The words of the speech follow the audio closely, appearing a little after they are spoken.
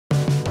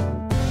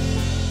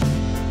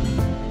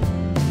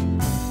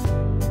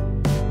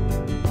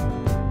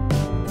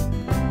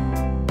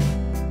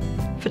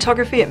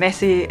Photography at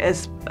Massey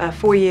is a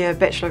 4-year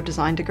Bachelor of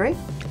Design degree,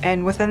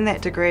 and within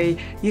that degree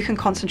you can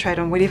concentrate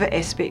on whatever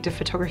aspect of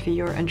photography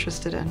you're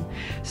interested in.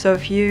 So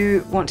if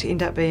you want to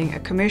end up being a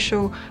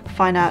commercial,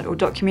 fine art or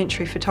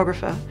documentary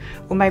photographer,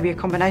 or maybe a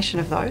combination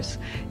of those,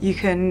 you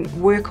can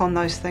work on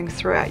those things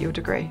throughout your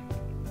degree.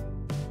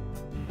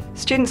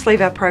 Students leave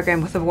our program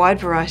with a wide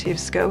variety of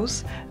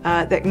skills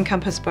that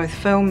encompass both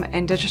film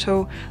and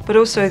digital, but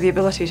also the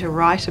ability to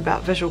write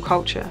about visual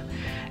culture.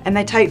 And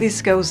they take these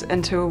skills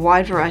into a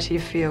wide variety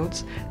of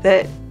fields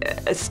that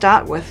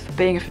start with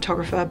being a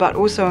photographer, but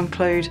also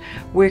include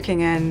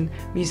working in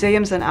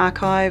museums and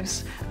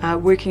archives,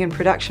 working in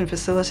production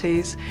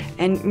facilities,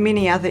 and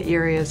many other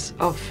areas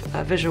of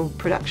visual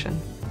production.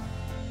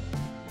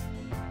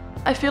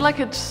 I feel like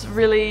it's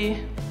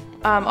really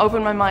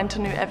opened my mind to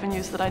new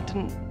avenues that I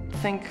didn't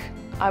think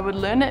I would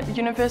learn at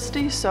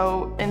university.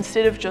 So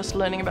instead of just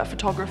learning about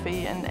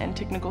photography and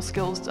technical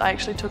skills, I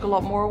actually took a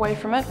lot more away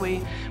from it.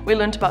 We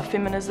learned about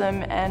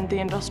feminism and the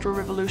Industrial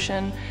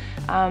Revolution,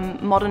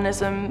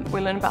 modernism,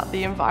 we learned about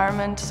the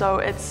environment. So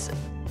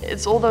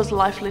it's all those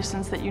life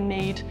lessons that you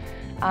need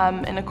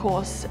in a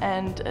course,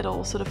 and it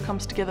all sort of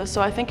comes together.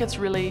 So I think it's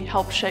really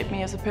helped shape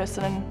me as a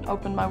person and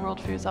opened my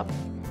worldviews up.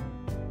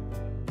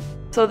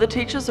 So the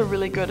teachers are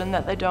really good in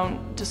that they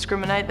don't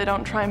discriminate, they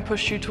don't try and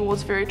push you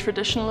towards very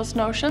traditionalist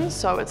notions,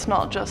 so it's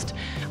not just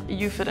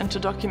you fit into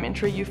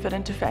documentary, you fit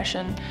into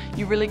fashion.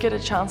 You really get a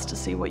chance to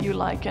see what you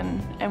like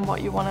and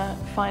what you want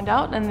to find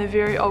out, and they're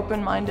very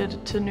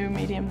open-minded to new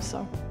mediums,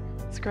 so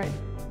it's great.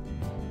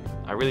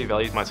 I really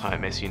valued my time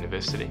at Massey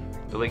University.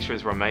 The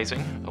lecturers were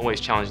amazing, always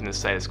challenging the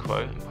status quo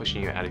and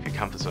pushing you out of your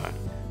comfort zone.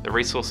 The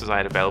resources I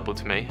had available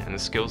to me and the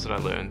skills that I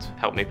learned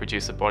helped me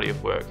produce a body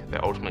of work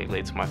that ultimately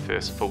led to my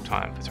first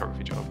full-time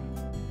photography job.